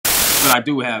But I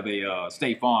do have a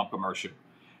State Farm commercial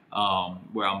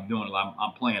where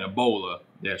I'm playing a bowler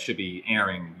that should be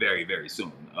airing very, very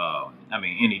soon. I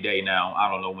mean, any day now. I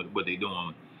don't know what they're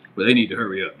doing, but they need to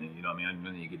hurry up. You know what I mean?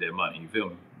 I need to get that money. You feel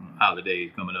me? Holiday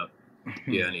coming up.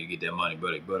 Yeah, I need to get that money,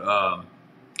 buddy. But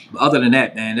other than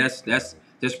that, man, that's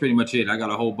pretty much it. I got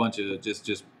a whole bunch of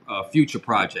just future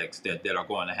projects that are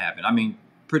going to happen. I mean,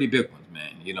 pretty big ones,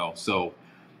 man. So,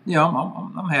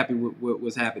 I'm happy with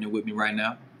what's happening with me right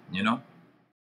now. You know.